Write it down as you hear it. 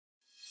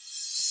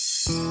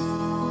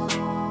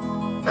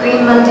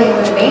Green Monday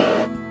with me。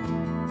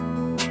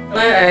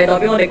代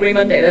表我哋 Green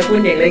Monday 咧，歡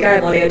迎你加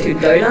入我哋嘅團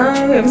隊啦，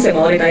咁成為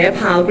我哋第一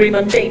炮 Green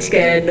Monday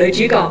嘅女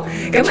主角。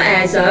咁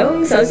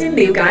想首先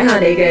了解下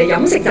你嘅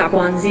飲食習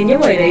慣先，因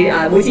為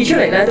你每次出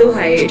嚟咧都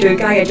係最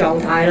佳嘅狀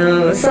態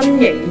啦，身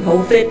形好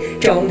fit，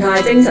 狀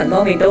態精神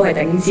方面都係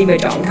頂尖嘅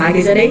狀態。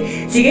其實你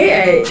自己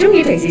中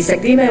意平時食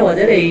啲咩，或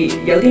者你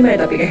有啲咩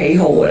特別嘅喜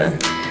好嘅咧？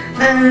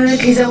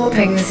其實我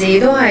平時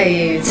都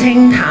係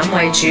清淡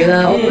為主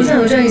啦。我本身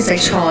好中意食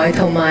菜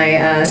同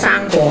埋生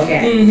果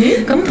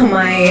嘅。咁同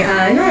埋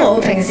因為我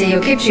平時要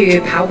keep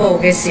住跑步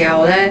嘅時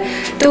候咧，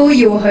都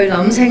要去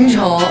諗清楚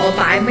我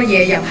擺乜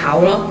嘢入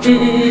口咯。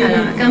係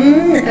啦。咁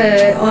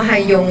我係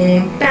用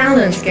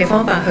balance 嘅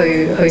方法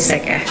去食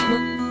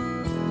嘅。